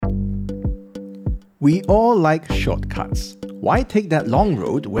We all like shortcuts. Why take that long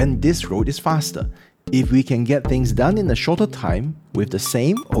road when this road is faster? If we can get things done in a shorter time with the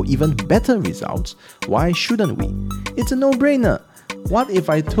same or even better results, why shouldn't we? It's a no-brainer. What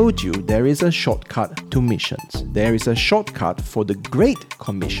if I told you there is a shortcut to missions? There is a shortcut for the Great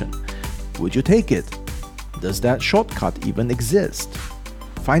Commission. Would you take it? Does that shortcut even exist?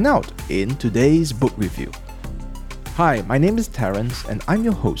 Find out in today's book review. Hi, my name is Terence and I'm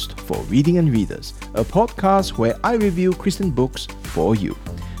your host for Reading and Readers, a podcast where I review Christian books for you.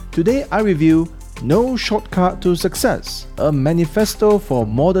 Today I review No Shortcut to Success, a Manifesto for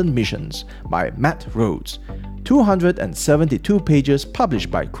Modern Missions by Matt Rhodes. 272 pages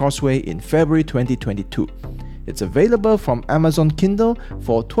published by Crossway in February 2022. It's available from Amazon Kindle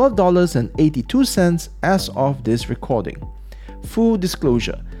for $12.82 as of this recording. Full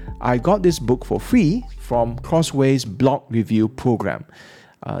disclosure, I got this book for free from Crossway's blog review program.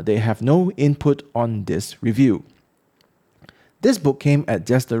 They have no input on this review. This book came at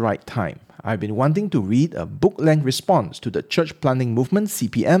just the right time. I've been wanting to read a book-length response to the church planting movement,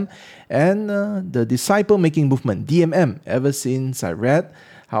 CPM, and the disciple-making movement, DMM, ever since I read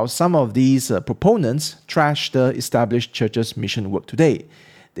how some of these proponents trash the established church's mission work today.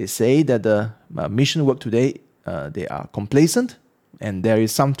 They say that the mission work today, they are complacent, and there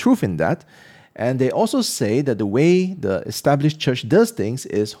is some truth in that. And they also say that the way the established church does things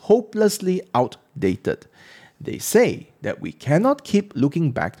is hopelessly outdated. They say that we cannot keep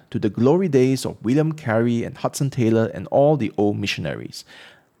looking back to the glory days of William Carey and Hudson Taylor and all the old missionaries.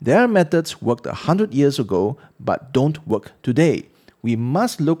 Their methods worked 100 years ago but don't work today. We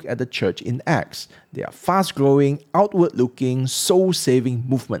must look at the church in Acts. They are fast-growing, outward-looking, soul-saving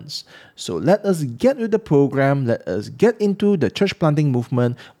movements. So let us get with the program, let us get into the church planting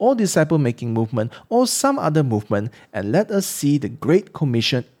movement or disciple-making movement or some other movement, and let us see the Great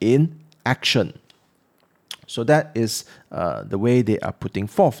Commission in action. So that is the way they are putting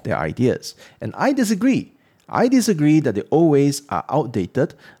forth their ideas. And I disagree. I disagree that the old ways are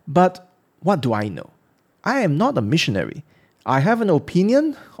outdated, but what do I know? I am not a missionary. I have an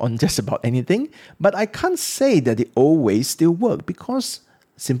opinion on just about anything, but I can't say that the old ways still work because,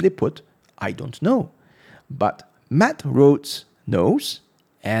 simply put, I don't know. But Matt Rhodes knows,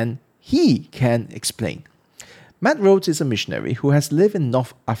 and he can explain. Matt Rhodes is a missionary who has lived in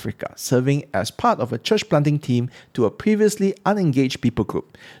North Africa, serving as part of a church planting team to a previously unengaged people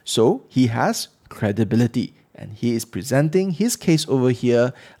group. So he has credibility, and he is presenting his case over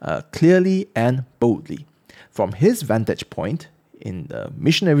here clearly and boldly. From his vantage point in the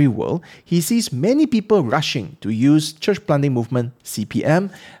missionary world, he sees many people rushing to use church planting movement, CPM,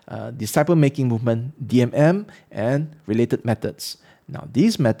 disciple-making movement, DMM, and related methods. Now,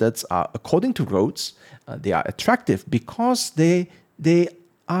 these methods are, according to Rhodes, they are attractive because they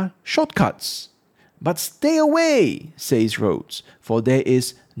are shortcuts. But stay away, says Rhodes, for there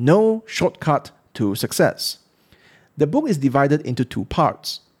is no shortcut to success. The book is divided into two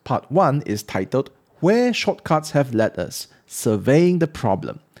parts. Part 1 is titled Where Shortcuts Have Led Us, Surveying the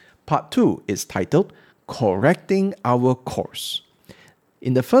Problem. Part 2 is titled Correcting Our Course.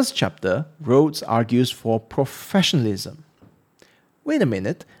 In the first chapter, Rhodes argues for professionalism. Wait a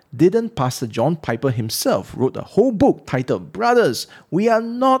minute, didn't Pastor John Piper himself wrote a whole book titled Brothers, We Are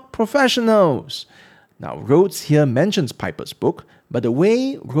Not Professionals? Now, Rhodes here mentions Piper's book, but the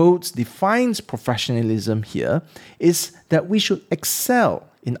way Rhodes defines professionalism here is that we should excel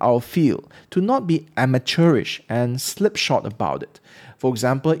in our field, to not be amateurish and slipshod about it. For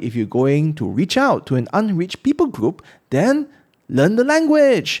example, if you're going to reach out to an unreached people group, then learn the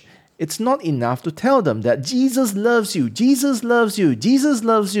language. It's not enough to tell them that Jesus loves you, Jesus loves you, Jesus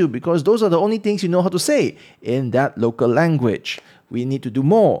loves you, because those are the only things you know how to say in that local language. We need to do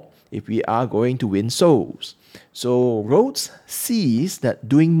more if we are going to win souls. So Rhodes sees that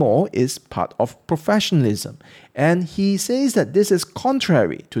doing more is part of professionalism, and he says that this is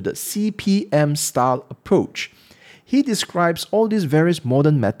contrary to the CPM style approach. He describes all these various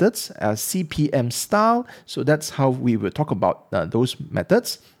modern methods as CPM style, so that's how we will talk about those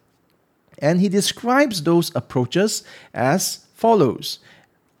methods. And he describes those approaches as follows.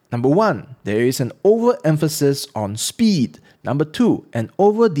 Number 1, there is an overemphasis on speed. Number 2, an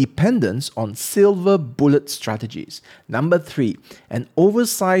over-dependence on silver bullet strategies. Number 3, an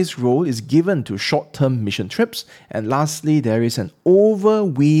oversized role is given to short-term mission trips. And lastly, there is an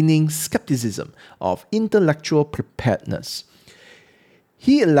overweening skepticism of intellectual preparedness.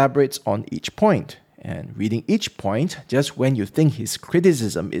 He elaborates on each point. And reading each point, just when you think his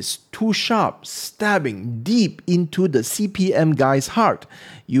criticism is too sharp, stabbing deep into the CPM guy's heart,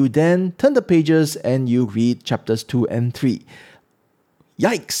 you then turn the pages and you read chapters 2 and 3.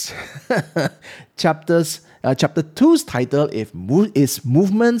 Yikes! Chapter 2's title is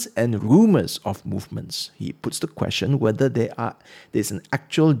Movements and Rumors of Movements. He puts the question whether there's an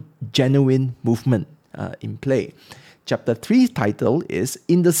actual genuine movement in play. Chapter 3's title is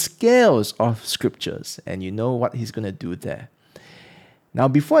In the Scales of Scriptures, and you know what he's going to do there. Now,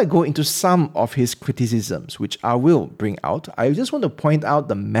 before I go into some of his criticisms, which I will bring out, I just want to point out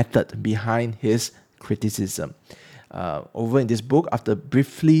the method behind his criticism. Over in this book, after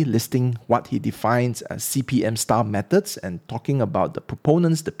briefly listing what he defines as CPM-style methods and talking about the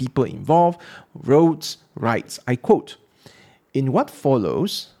proponents, the people involved, Rhodes writes, I quote, "In what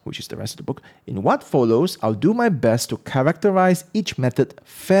follows," which is the rest of the book, "in what follows, I'll do my best to characterize each method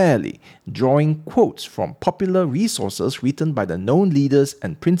fairly, drawing quotes from popular resources written by the known leaders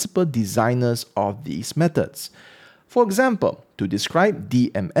and principal designers of these methods. For example, to describe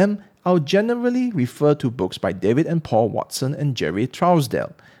DMM, I'll generally refer to books by David and Paul Watson and Jerry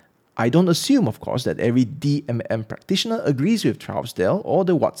Trousdale. I don't assume, of course, that every DMM practitioner agrees with Trousdale or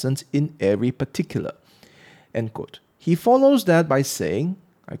the Watsons in every particular." End quote. He follows that by saying,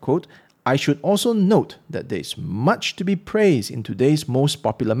 I quote, "I should also note that there is much to be praised in today's most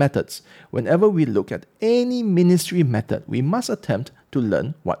popular methods. Whenever we look at any ministry method, we must attempt to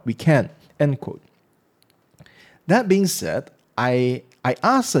learn what we can." End quote. That being said, I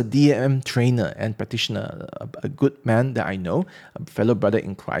asked a DMM trainer and practitioner, a good man that I know, a fellow brother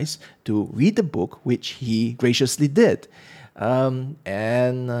in Christ, to read the book, which he graciously did. And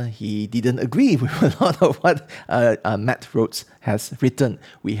he didn't agree with a lot of what Matt Rhodes has written.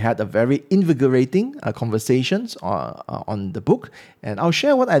 We had a very invigorating conversations on the book, and I'll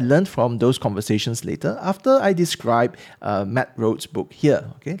share what I learned from those conversations later after I describe Matt Rhodes' book here.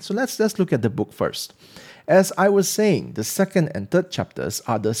 Okay, so let's look at the book first. As I was saying, the second and third chapters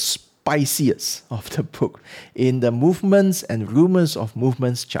are the spiciest of the book. In the Movements and Rumors of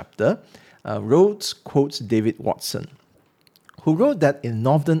Movements chapter, Rhodes quotes David Watson, who wrote that in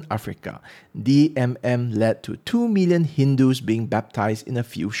Northern Africa, DMM led to 2 million Hindus being baptized in a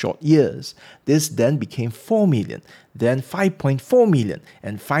few short years. This then became 4 million, then 5.4 million,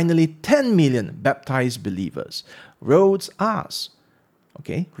 and finally 10 million baptized believers. Rhodes asks,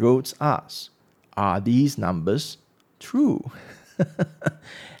 are these numbers true?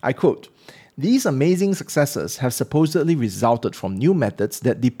 I quote, "These amazing successes have supposedly resulted from new methods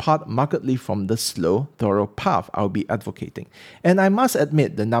that depart markedly from the slow, thorough path I'll be advocating. And I must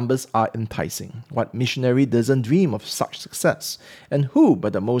admit the numbers are enticing. What missionary doesn't dream of such success? And who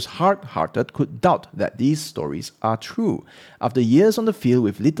but the most hard-hearted could doubt that these stories are true? After years on the field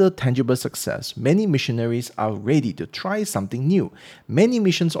with little tangible success, many missionaries are ready to try something new. Many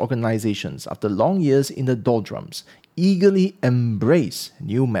missions organizations, after long years in the doldrums, eagerly embrace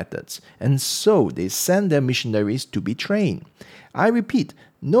new methods, and so they send their missionaries to be trained. I repeat,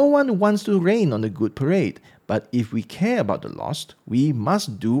 no one wants to rain on a good parade, but if we care about the lost, we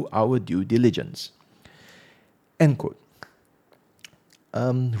must do our due diligence." End quote.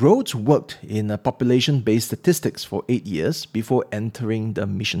 Rhodes worked in population-based statistics for 8 years before entering the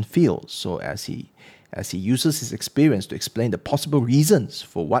mission field. So as he uses his experience to explain the possible reasons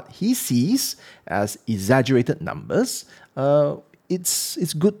for what he sees as exaggerated numbers,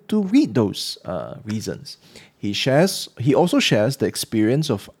 it's good to read those reasons. He also shares the experience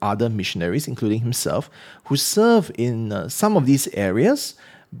of other missionaries, including himself, who serve in some of these areas,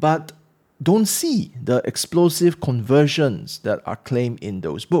 but don't see the explosive conversions that are claimed in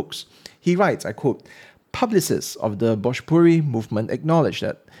those books. He writes, I quote, "Publicists of the Bhojpuri movement acknowledge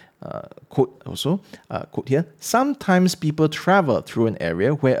that quote here, sometimes people travel through an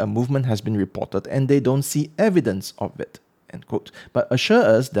area where a movement has been reported and they don't see evidence of it," end quote, "but assure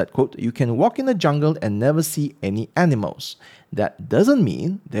us that, quote, you can walk in the jungle and never see any animals. That doesn't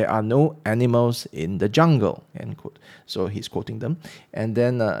mean there are no animals in the jungle," end quote. So he's quoting them. And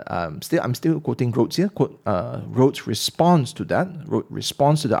then I'm still quoting Rhodes here. Quote, Rhodes responds to that. Rhodes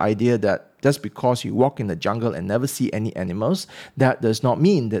responds to the idea that just because you walk in the jungle and never see any animals, that does not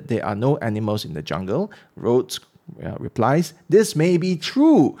mean that there are no animals in the jungle. Rhodes replies, "This may be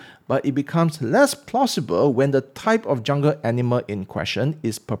true, but it becomes less plausible when the type of jungle animal in question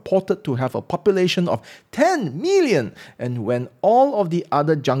is purported to have a population of 10 million, and when all of the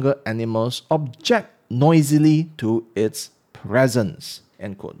other jungle animals object noisily to its presence."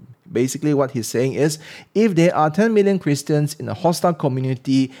 End quote. Basically, what he's saying is, if there are 10 million Christians in a hostile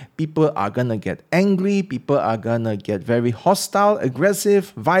community, people are going to get angry, people are going to get very hostile,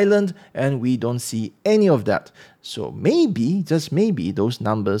 aggressive, violent, and we don't see any of that. So maybe, just maybe, those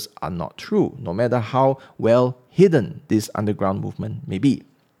numbers are not true, no matter how well hidden this underground movement may be.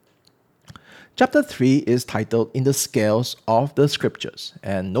 Chapter 3 is titled In the Scales of the Scriptures,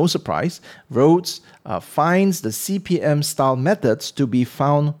 and no surprise, Rhodes finds the CPM style methods to be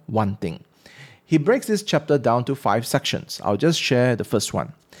found wanting. He breaks this chapter down to 5 sections. I'll just share the first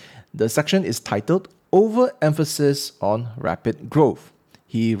one. The section is titled Overemphasis on Rapid Growth.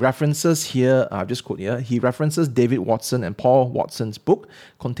 He references here, I'll just quote here, he references David Watson and Paul Watson's book,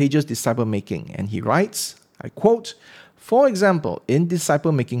 Contagious Disciple Making, and he writes, I quote, "For example, in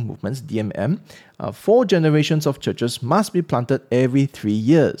disciple-making movements, DMM, 4 generations of churches must be planted every 3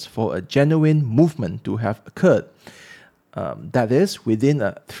 years for a genuine movement to have occurred. That is, within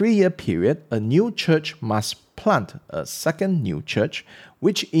a 3-year period, a new church must plant a second new church,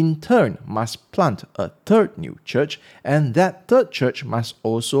 which in turn must plant a third new church, and that third church must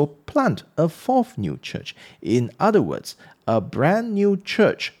also plant a fourth new church. In other words, a brand new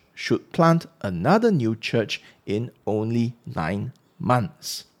church should plant another new church in only 9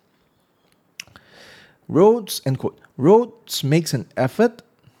 months." Rhodes, end quote. Rhodes makes an effort,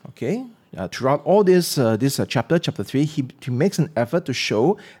 throughout all this chapter 3, he makes an effort to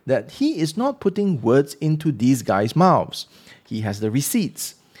show that he is not putting words into these guys' mouths. He has the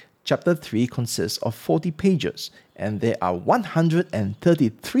receipts. Chapter 3 consists of 40 pages, and there are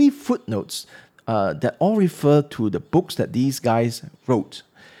 133 footnotes that all refer to the books that these guys wrote.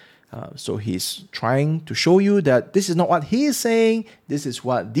 So he's trying to show you that this is not what he is saying, this is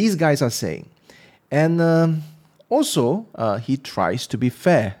what these guys are saying. And also, he tries to be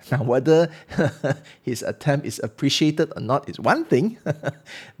fair. Now, whether his attempt is appreciated or not is one thing,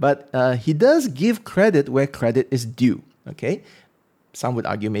 but he does give credit where credit is due. Okay, some would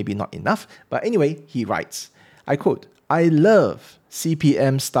argue maybe not enough, but anyway, he writes, I quote, "I love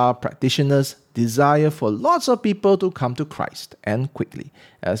CPM-style practitioners' desire for lots of people to come to Christ, and quickly.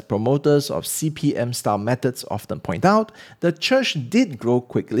 As promoters of CPM-style methods often point out, the church did grow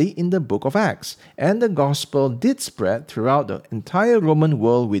quickly in the book of Acts, and the gospel did spread throughout the entire Roman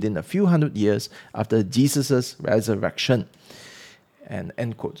world within a few hundred years after Jesus' resurrection." And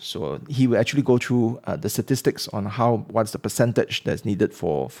end quote. So he will actually go through the statistics on what's the percentage that's needed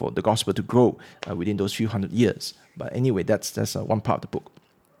for the gospel to grow within those few hundred years. But anyway, that's one part of the book.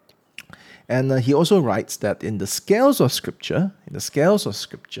 And he also writes that in the scales of Scripture,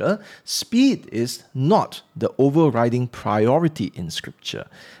 speed is not the overriding priority in Scripture.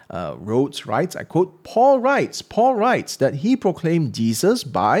 Rhodes writes, I quote, Paul writes that he proclaimed Jesus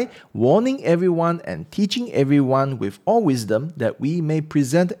by warning everyone and teaching everyone with all wisdom, that we may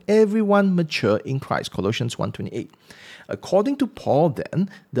present everyone mature in Christ. Colossians 1:28. According to Paul, then,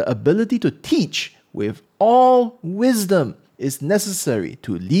 the ability to teach with all wisdom is necessary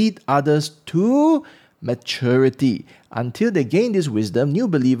to lead others to maturity. Until they gain this wisdom, new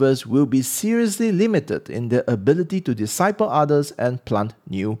believers will be seriously limited in their ability to disciple others and plant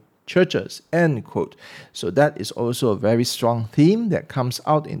new churches. End quote. So that is also a very strong theme that comes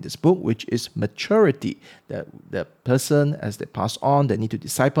out in this book, which is maturity. That the person, as they pass on, they need to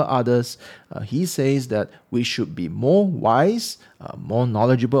disciple others. He says that we should be more wise, more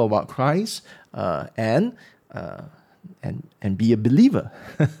knowledgeable about Christ, and be a believer.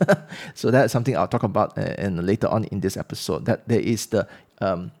 So that's something I'll talk about later on in this episode, that there is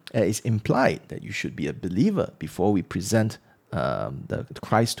it's implied that you should be a believer before we present the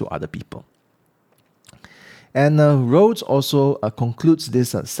Christ to other people. And Rhodes also concludes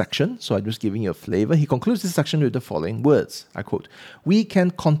this section, so I'm just giving you a flavor. He concludes this section with the following words, I quote, "We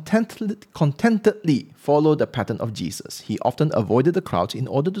can contentedly follow the pattern of Jesus. He often avoided the crowds in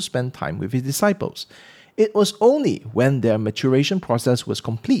order to spend time with his disciples. It was only when their maturation process was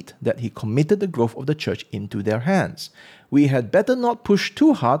complete that he committed the growth of the church into their hands. We had better not push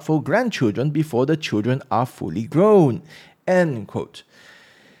too hard for grandchildren before the children are fully grown." End quote.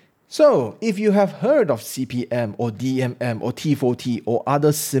 So, if you have heard of CPM or DMM or T4T or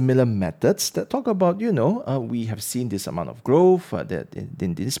other similar methods that talk about, we have seen this amount of growth, that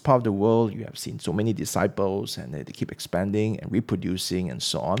in this part of the world, you have seen so many disciples and they keep expanding and reproducing and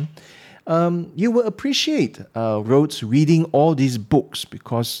so on. You will appreciate Rhodes reading all these books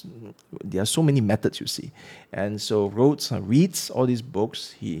because there are so many methods, you see. And so Rhodes reads all these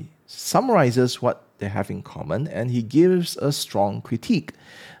books, he summarizes what they have in common, and he gives a strong critique,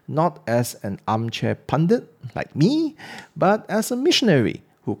 not as an armchair pundit like me, but as a missionary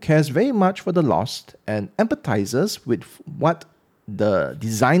who cares very much for the lost and empathizes with what the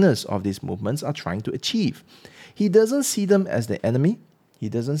designers of these movements are trying to achieve. He doesn't see them as the enemy. He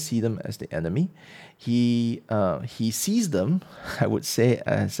sees them, I would say,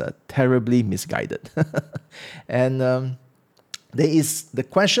 as terribly misguided. And there is the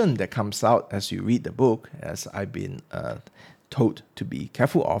question that comes out as you read the book, as I've been told to be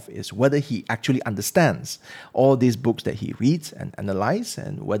careful of is whether he actually understands all these books that he reads and analyzes,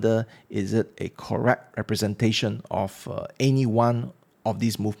 and whether is it a correct representation of any one of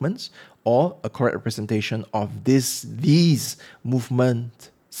these movements, or a correct representation of these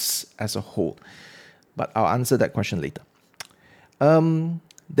movements as a whole. But I'll answer that question later. Then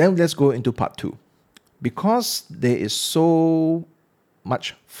let's go into part 2. Because there is so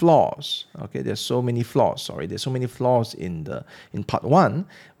much flaws, there's so many flaws in part 1,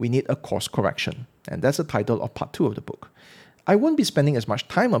 we need a course correction. And that's the title of part 2 of the book. I won't be spending as much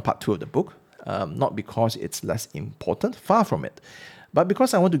time on part 2 of the book, not because it's less important, far from it, but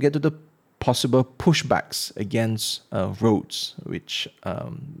because I want to get to the possible pushbacks against Rhodes, which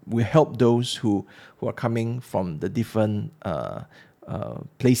will help those who are coming from the different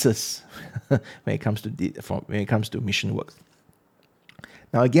places when it comes to mission work.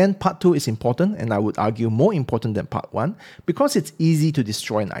 Now again, part 2 is important, and I would argue more important than part 1, because it's easy to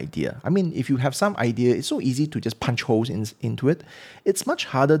destroy an idea. I mean, if you have some idea, it's so easy to just punch holes into it. It's much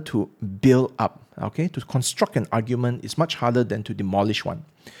harder to build up, to construct an argument is much harder than to demolish one.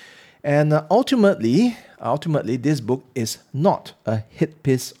 And ultimately, this book is not a hit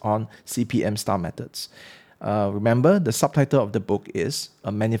piece on CPM style methods. Remember, the subtitle of the book is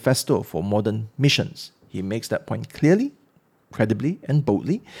A Manifesto for Modern Missions. He makes that point clearly, credibly, and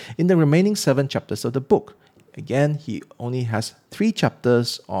boldly in the remaining 7 chapters of the book. Again, he only has 3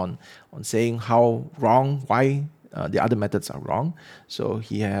 chapters on saying why the other methods are wrong. So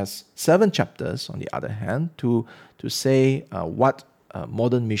he has 7 chapters, on the other hand, to say what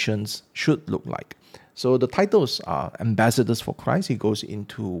modern missions should look like. So the titles are Ambassadors for Christ. He goes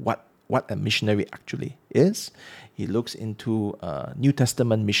into what a missionary actually is. He looks into New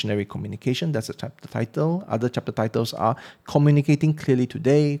Testament missionary communication. That's the chapter title. Other chapter titles are Communicating Clearly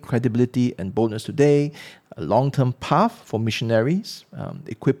Today, Credibility and Boldness Today, A Long-Term Path for Missionaries,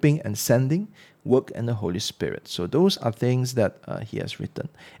 Equipping and Sending, Work and the Holy Spirit. So those are things that he has written.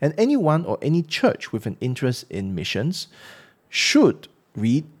 And anyone or any church with an interest in missions should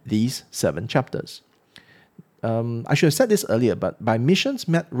read these 7 chapters. I should have said this earlier, but by missions,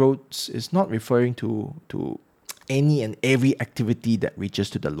 Matt Rhodes is not referring to any and every activity that reaches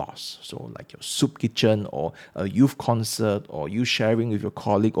to the lost. So like your soup kitchen or a youth concert or you sharing with your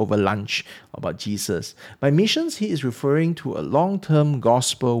colleague over lunch about Jesus. By missions, he is referring to a long-term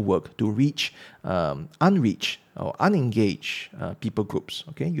gospel work to reach unreached or unengaged people groups.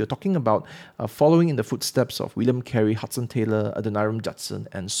 You're talking about following in the footsteps of William Carey, Hudson Taylor, Adoniram Judson,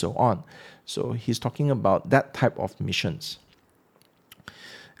 and so on. So he's talking about that type of missions.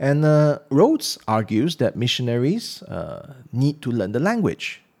 And Rhodes argues that missionaries need to learn the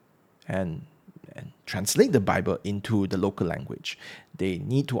language and translate the Bible into the local language. They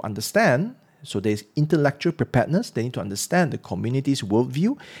need to understand, so there's intellectual preparedness. They need to understand the community's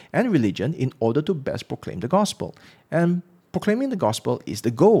worldview and religion in order to best proclaim the gospel. And proclaiming the gospel is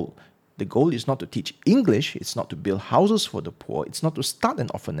the goal. The goal is not to teach English, it's not to build houses for the poor, it's not to start an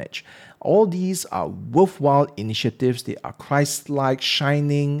orphanage. All these are worthwhile initiatives. They are Christ-like,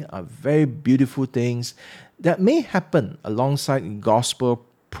 shining, very beautiful things that may happen alongside gospel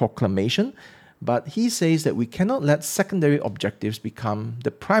proclamation, but he says that we cannot let secondary objectives become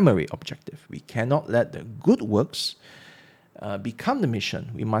the primary objective. We cannot let the good works become the mission.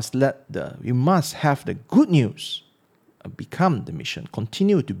 We must have the good news become the mission,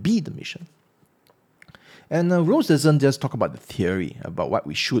 continue to be the mission. And Rhodes doesn't just talk about the theory, about what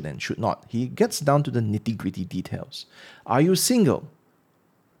we should and should not. He gets down to the nitty-gritty details. Are you single?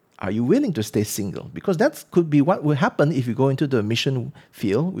 Are you willing to stay single? Because that could be what will happen if you go into the mission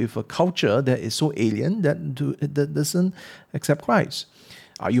field with a culture that is so alien that doesn't accept Christ.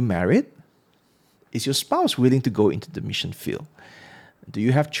 Are you married? Is your spouse willing to go into the mission field? Do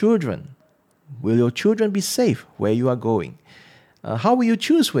you have children? Will your children be safe where you are going? How will you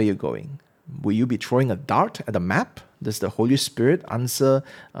choose where you're going? Will you be throwing a dart at a map? Does the Holy Spirit answer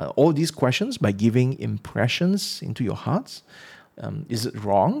all these questions by giving impressions into your hearts? Is it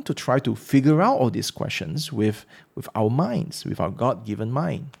wrong to try to figure out all these questions with our minds, with our God-given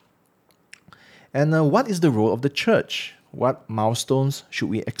mind? And what is the role of the church? What milestones should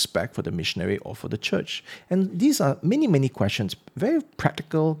we expect for the missionary or for the church? And these are many, many questions, very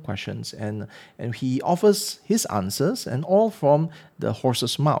practical questions. And he offers his answers, and all from the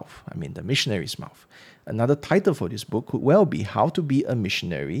horse's mouth, the missionary's mouth. Another title for this book could well be How to Be a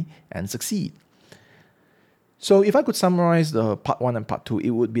Missionary and Succeed. So if I could summarize the part 1 and part 2,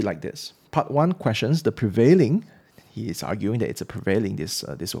 it would be like this. Part 1 questions the prevailing, he is arguing that it's a prevailing, this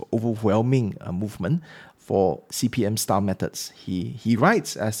overwhelming movement for CPM style methods. He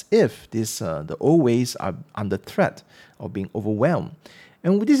writes as if the old ways are under threat or being overwhelmed.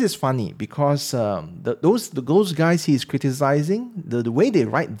 And this is funny because those guys he is criticizing, the way they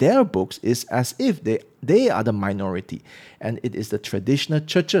write their books is as if they are the minority, and it is the traditional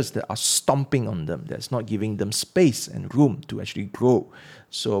churches that are stomping on them, that's not giving them space and room to actually grow.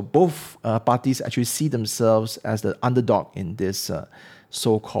 So both parties actually see themselves as the underdog in this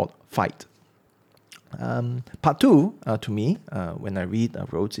so-called fight. Part two, to me, when I read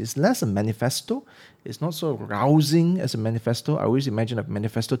Rhodes, is less a manifesto. It's not so rousing as a manifesto. I always imagine a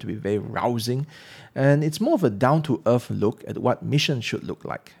manifesto to be very rousing. And it's more of a down-to-earth look at what mission should look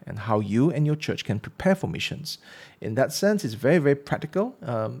like and how you and your church can prepare for missions. In that sense, it's very, very practical.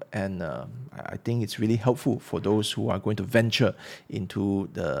 And I think it's really helpful for those who are going to venture into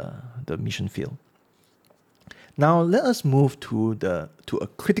the mission field. Now let us move to a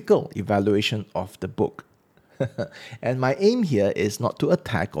critical evaluation of the book. And my aim here is not to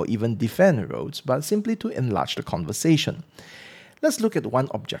attack or even defend Rhodes, but simply to enlarge the conversation. Let's look at one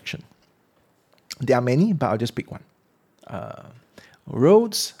objection. There are many, but I'll just pick one.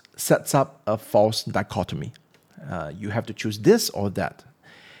 Rhodes sets up a false dichotomy. You have to choose this or that.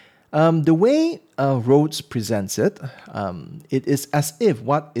 The way Rhodes presents it, it is as if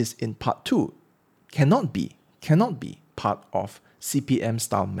what is in part 2 cannot be part of CPM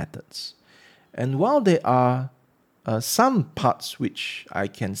style methods. And while there are some parts which I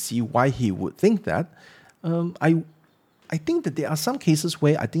can see why he would think that, I think that there are some cases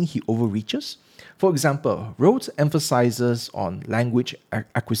where I think he overreaches. For example, Rhodes emphasizes on language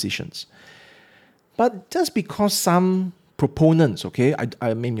acquisitions. But just because some proponents, okay,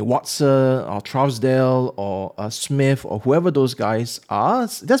 I mean Watson or Trousdale or Smith or whoever those guys are,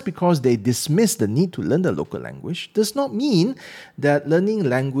 just because they dismiss the need to learn the local language does not mean that learning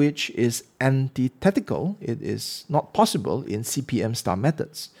language is antithetical. It is not possible in CPM style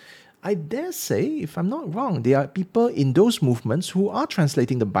methods. I dare say, if I'm not wrong, there are people in those movements who are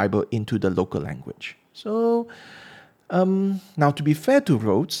translating the Bible into the local language. So, now to be fair to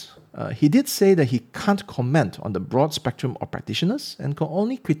Rhodes, he did say that he can't comment on the broad spectrum of practitioners and can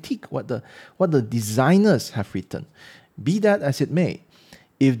only critique what the designers have written. Be that as it may,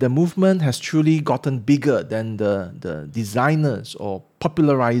 if the movement has truly gotten bigger than the designers or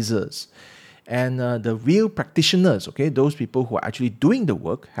popularizers, and the real practitioners, okay, those people who are actually doing the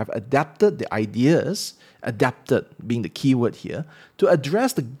work, have adapted the ideas, adapted being the key word here, to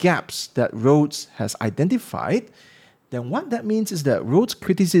address the gaps that Rhodes has identified, then what that means is that Rhodes'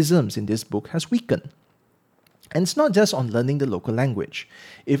 criticisms in this book has weakened. And it's not just on learning the local language.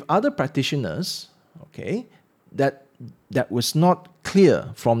 If other practitioners, okay, that was not clear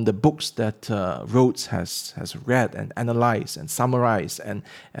from the books that Rhodes has read and analyzed and summarized and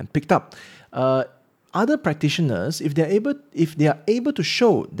picked up, other practitioners, if they are able to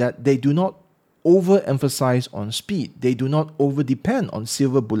show that they do not overemphasize on speed, they do not over-depend on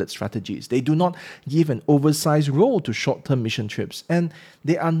silver bullet strategies, they do not give an oversized role to short-term mission trips, and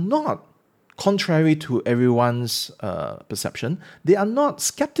they are not, contrary to everyone's perception, they are not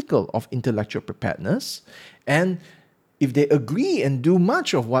skeptical of intellectual preparedness, and if they agree and do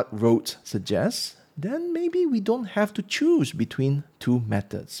much of what Rhodes suggests, then maybe we don't have to choose between two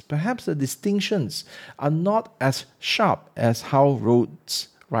methods. Perhaps the distinctions are not as sharp as how Rhodes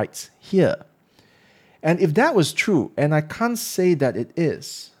writes here. And if that was true, and I can't say that it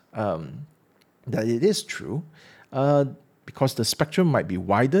is true, because the spectrum might be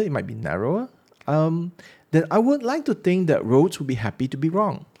wider, it might be narrower, then I would like to think that Rhodes would be happy to be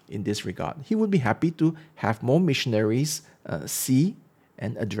wrong in this regard. He would be happy to have more missionaries see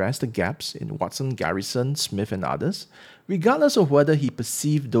and address the gaps in Watson, Garrison, Smith, and others, regardless of whether he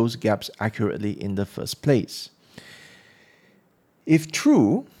perceived those gaps accurately in the first place. If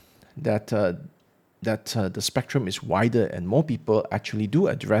true that the spectrum is wider and more people actually do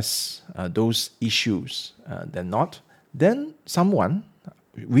address those issues than not, then someone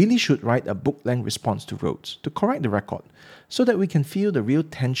really should write a book-length response to Rhodes to correct the record so that we can feel the real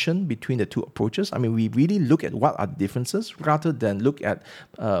tension between the two approaches. I mean, we really look at what are the differences rather than look at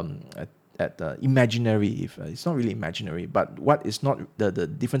imaginary, if it's not really imaginary, but what is not the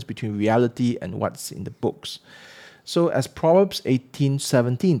difference between reality and what's in the books. So as Proverbs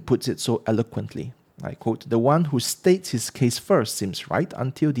 18:17 puts it so eloquently, I quote, "The one who states his case first seems right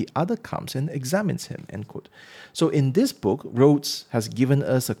until the other comes and examines him," end quote. So in this book, Rhodes has given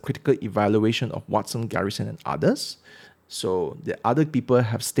us a critical evaluation of Watson, Garrison, and others. So the other people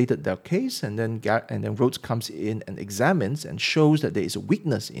have stated their case, and then Rhodes comes in and examines and shows that there is a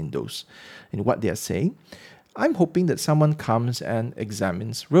weakness in what they are saying. I'm hoping that someone comes and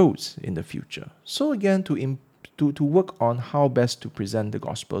examines Rhodes in the future. So again, to work on how best to present the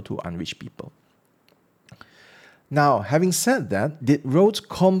gospel to unreached people. Now, having said that, did Rhodes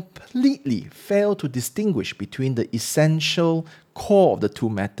completely fail to distinguish between the essential core of the two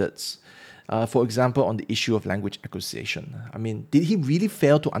methods? For example, on the issue of language acquisition. I mean, did he really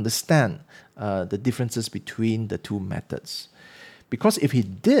fail to understand the differences between the two methods? Because if he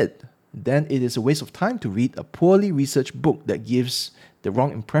did, then it is a waste of time to read a poorly researched book that gives the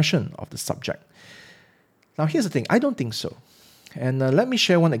wrong impression of the subject. Now, here's the thing, I don't think so. And let me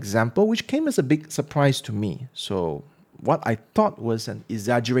share one example which came as a big surprise to me. So, what I thought was an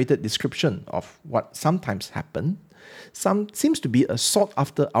exaggerated description of what sometimes happened seems to be a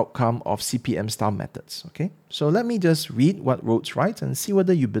sought-after outcome of CPM-style methods. Okay, so let me just read what Rhodes writes and see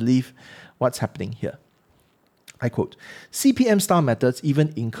whether you believe what's happening here. I quote, CPM-style methods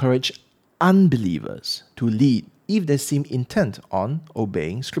even encourage unbelievers to lead if they seem intent on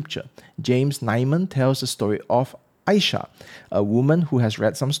obeying scripture. James Nyman tells the story of Aisha, a woman who has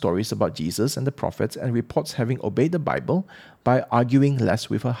read some stories about Jesus and the prophets and reports having obeyed the Bible by arguing less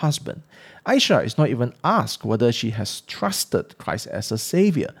with her husband. Aisha is not even asked whether she has trusted Christ as her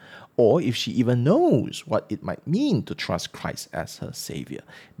savior, or if she even knows what it might mean to trust Christ as her savior,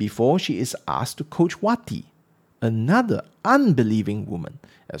 before she is asked to coach Wati, another unbelieving woman,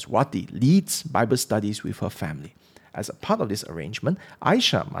 as Wati leads Bible studies with her family. As a part of this arrangement,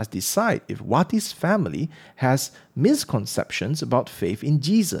 Aisha must decide if Wati's family has misconceptions about faith in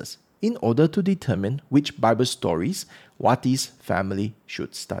Jesus in order to determine which Bible stories Wati's family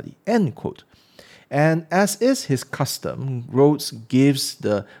should study. End quote. And as is his custom, Rhodes gives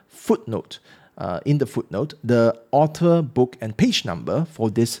the footnote. In the footnote, the author, book, and page number for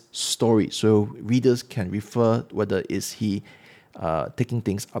this story, so readers can refer whether is he taking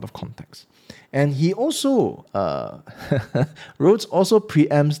things out of context. And he also, Rhodes also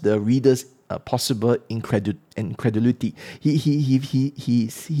preempts the reader's possible incredulity.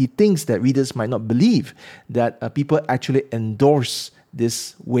 He thinks that readers might not believe that people actually endorse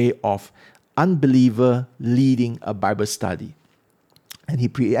this way of unbeliever leading a Bible study. And he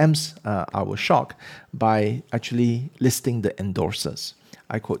preempts our shock by actually listing the endorsers.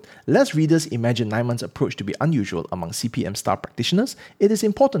 I quote, lest readers imagine Nyman's approach to be unusual among CPM-style practitioners, it is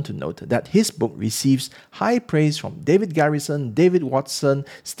important to note that his book receives high praise from David Garrison, David Watson,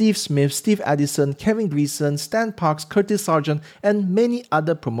 Steve Smith, Steve Addison, Kevin Greason, Stan Parks, Curtis Sargent, and many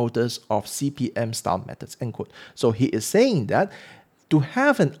other promoters of CPM-style methods, end quote. So he is saying that to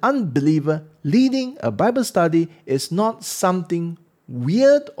have an unbeliever leading a Bible study is not something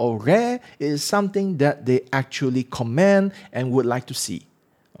weird or rare. It is something that they actually commend and would like to see.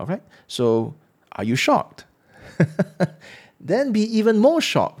 All right? So, are you shocked? Then be even more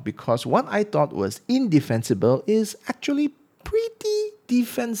shocked, because what I thought was indefensible is actually pretty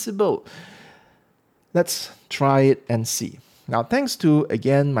defensible. Let's try it and see. Now, thanks to,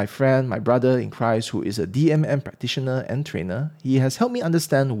 again, my friend, my brother in Christ, who is a DMM practitioner and trainer, he has helped me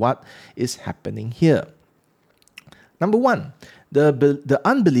understand what is happening here. Number one, the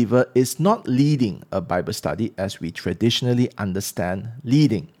unbeliever is not leading a Bible study as we traditionally understand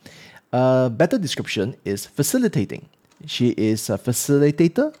leading. A better description is facilitating. She is a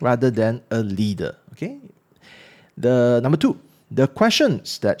facilitator rather than a leader. Okay. Number two, the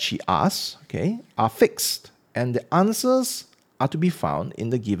questions that she asks, okay, are fixed, and the answers are to be found in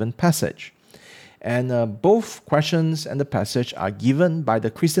the given passage. And both questions and the passage are given by the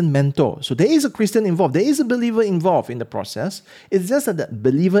Christian mentor. So there is a Christian involved. There is a believer involved in the process. It's just that the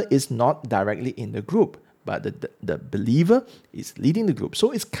believer is not directly in the group, but the believer is leading the group. So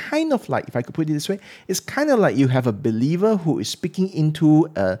it's kind of like, if I could put it this way, it's kind of like you have a believer who is speaking into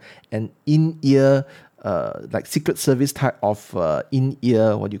an in-ear like Secret Service type of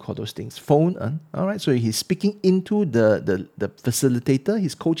in-ear, what do you call those things? Phone. All right, so he's speaking into the facilitator.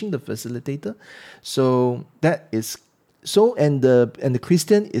 He's coaching the facilitator. So that is so, and the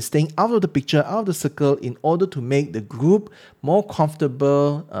Christian is staying out of the picture, out of the circle, in order to make the group more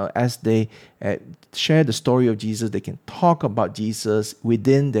comfortable as they share the story of Jesus. They can talk about Jesus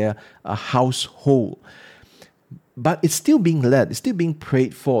within their household. But it's still being led, it's still being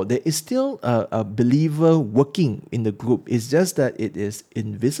prayed for. There is still a believer working in the group. It's just that it is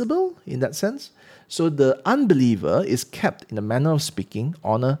invisible in that sense. So the unbeliever is kept, in the manner of speaking,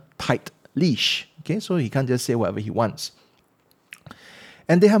 on a tight leash. Okay, so he can't just say whatever he wants.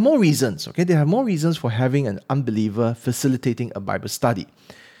 And they have more reasons. Okay, they have more reasons for having an unbeliever facilitating a Bible study.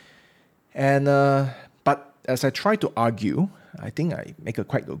 And but as I try to argue, I think I make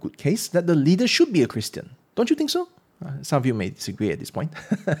quite a good case that the leader should be a Christian. Don't you think so? Some of you may disagree at this point.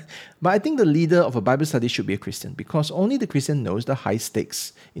 But I think the leader of a Bible study should be a Christian, because only the Christian knows the high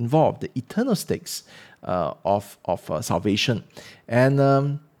stakes involved, the eternal stakes of salvation.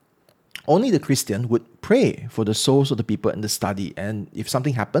 And only the Christian would pray for the souls of the people in the study. And if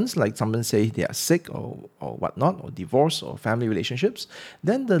something happens, like someone say they are sick or whatnot, or divorce or family relationships,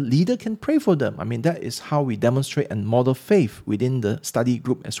 then the leader can pray for them. I mean, that is how we demonstrate and model faith within the study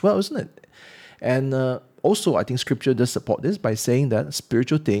group as well, isn't it? And also, I think Scripture does support this by saying that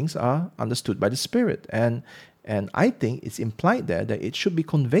spiritual things are understood by the Spirit. And I think it's implied there that it should be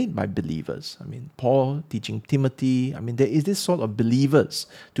conveyed by believers. I mean, Paul teaching Timothy, I mean, there is this sort of believers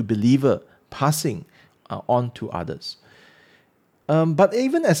to believer passing on to others. But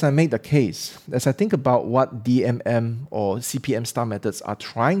even as I make the case, as I think about what DMM or CPM style methods are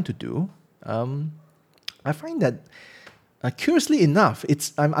trying to do, I find that curiously enough,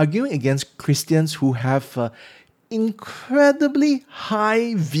 I'm arguing against Christians who have incredibly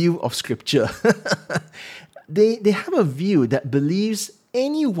high view of Scripture. They have a view that believes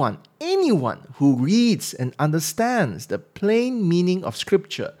anyone who reads and understands the plain meaning of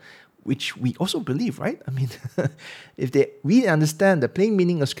Scripture, which we also believe, right? I mean, if they read and understand the plain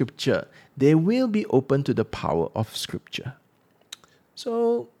meaning of Scripture, they will be open to the power of Scripture.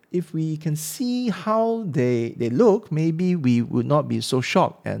 So if we can see how they look, maybe we would not be so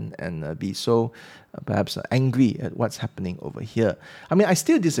shocked and be so perhaps angry at what's happening over here. I mean, I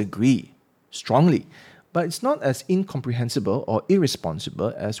still disagree strongly, but it's not as incomprehensible or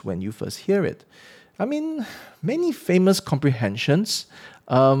irresponsible as when you first hear it. I mean, many famous conversions.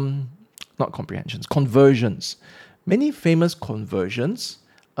 Many famous conversions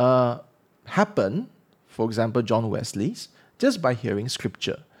happen, for example, John Wesley's, just by hearing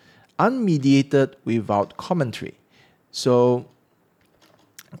Scripture, unmediated without commentary. So,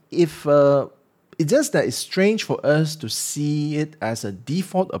 if it's just that it's strange for us to see it as a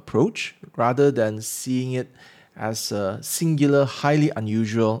default approach rather than seeing it as a singular, highly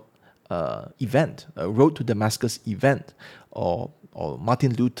unusual event, a road to Damascus event, or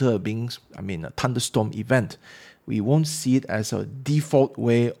Martin Luther being, a thunderstorm event. We won't see it as a default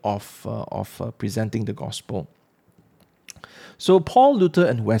way of presenting the gospel. So Paul, Luther,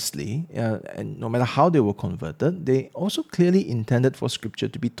 and Wesley, and no matter how they were converted, they also clearly intended for Scripture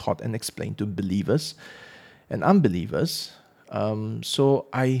to be taught and explained to believers and unbelievers. So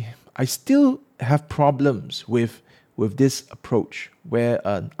I still have problems with this approach where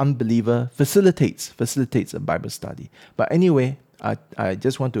an unbeliever facilitates a Bible study. But anyway, I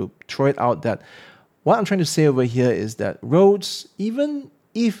just want to throw it out that what I'm trying to say over here is that Rhodes, even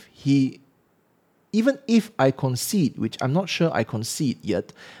if I concede, which I'm not sure I concede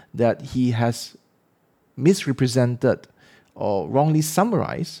yet, that he has misrepresented or wrongly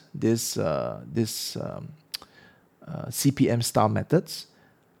summarized this CPM style methods,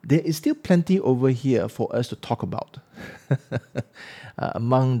 there is still plenty over here for us to talk about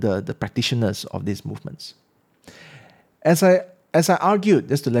among the practitioners of these movements. As I argued,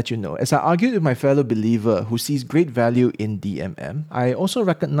 just to let you know, as I argued with my fellow believer who sees great value in DMM, I also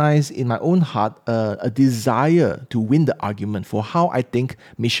recognize in my own heart a desire to win the argument for how I think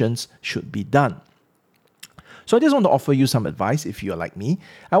missions should be done. So I just want to offer you some advice if you're like me.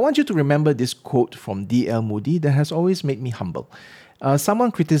 I want you to remember this quote from D.L. Moody that has always made me humble.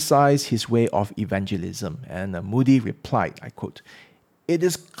 Someone criticized his way of evangelism, and Moody replied, I quote, "It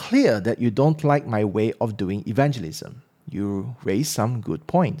is clear that you don't like my way of doing evangelism. You raise some good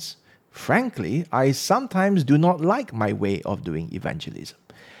points. Frankly, I sometimes do not like my way of doing evangelism.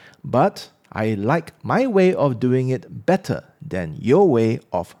 But I like my way of doing it better than your way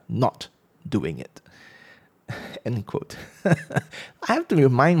of not doing it." End quote. I have to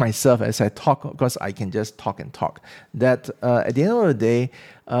remind myself as I talk, because I can just talk and talk, that at the end of the day,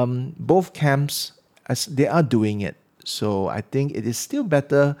 both camps, as they are doing it. So I think it is still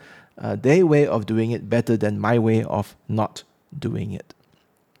better, their way of doing it better than my way of not doing it.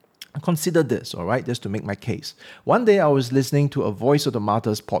 Consider this, all right, just to make my case. One day I was listening to a Voice of the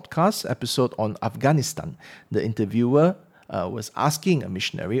Martyrs podcast episode on Afghanistan. The interviewer was asking a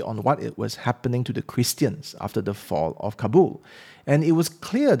missionary on what it was happening to the Christians after the fall of Kabul. And it was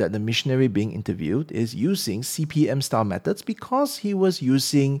clear that the missionary being interviewed is using CPM-style methods because he was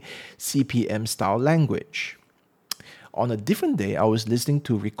using CPM-style language. On a different day, I was listening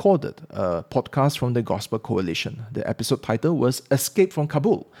to Recorded, a podcast from the Gospel Coalition. The episode title was Escape from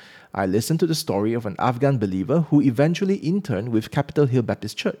Kabul. I listened to the story of an Afghan believer who eventually interned with Capitol Hill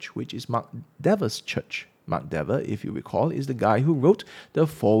Baptist Church, which is Mark Dever's church. Mark Dever, if you recall, is the guy who wrote the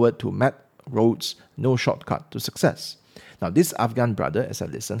foreword to Matt Rhodes' No Shortcut to Success. Now, this Afghan brother, as I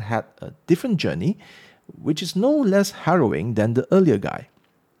listened, had a different journey which is no less harrowing than the earlier guy.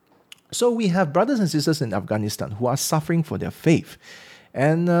 So we have brothers and sisters in Afghanistan who are suffering for their faith,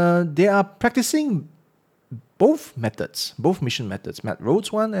 and they are practicing both methods, both mission methods, Matt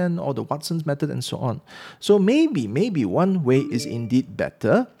Rhodes one and or the Watson's method and so on. So maybe one way is indeed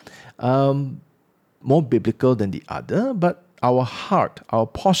better, more biblical than the other, but our heart, our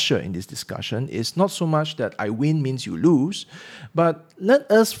posture in this discussion is not so much that I win means you lose, but let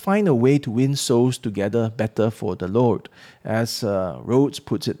us find a way to win souls together better for the Lord. As Rhodes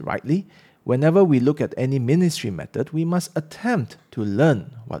puts it rightly, whenever we look at any ministry method, we must attempt to learn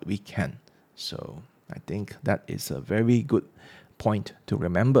what we can. So I think that is a very good point to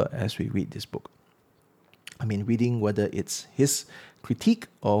remember as we read this book. I mean, reading whether it's his critique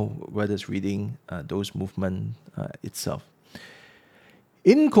or whether it's reading those movement itself.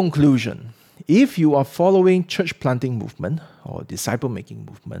 In conclusion, if you are following church planting movement or disciple making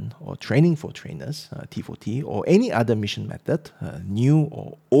movement or training for trainers, T4T, or any other mission method, new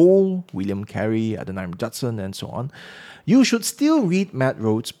or old, William Carey, Adoniram Judson, and so on, you should still read Matt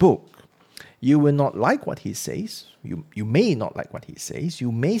Rhodes' book. You will not like what he says. You may not like what he says.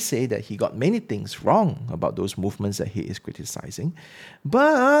 You may say that he got many things wrong about those movements that he is criticizing.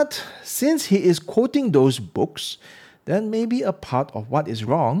 But since he is quoting those books, then maybe a part of what is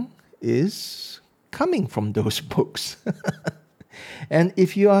wrong is coming from those books. And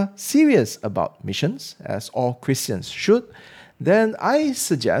if you are serious about missions, as all Christians should, then I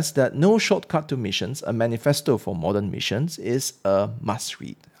suggest that No Shortcut to Missions, a manifesto for modern missions, is a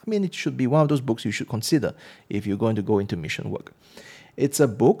must-read. I mean, it should be one of those books you should consider if you're going to go into mission work. It's a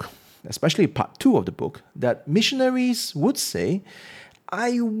book, especially part 2 of the book, that missionaries would say,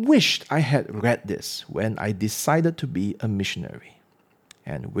 I wished I had read this when I decided to be a missionary.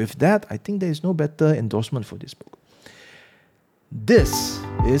 And with that, I think there is no better endorsement for this book. This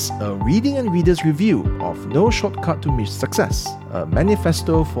is a Reading and Readers review of No Shortcut to Success, a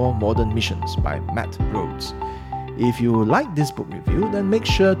manifesto for modern missions by Matt Rhodes. If you like this book review, then make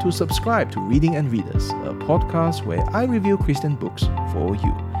sure to subscribe to Reading and Readers, a podcast where I review Christian books for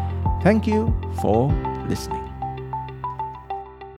you. Thank you for listening.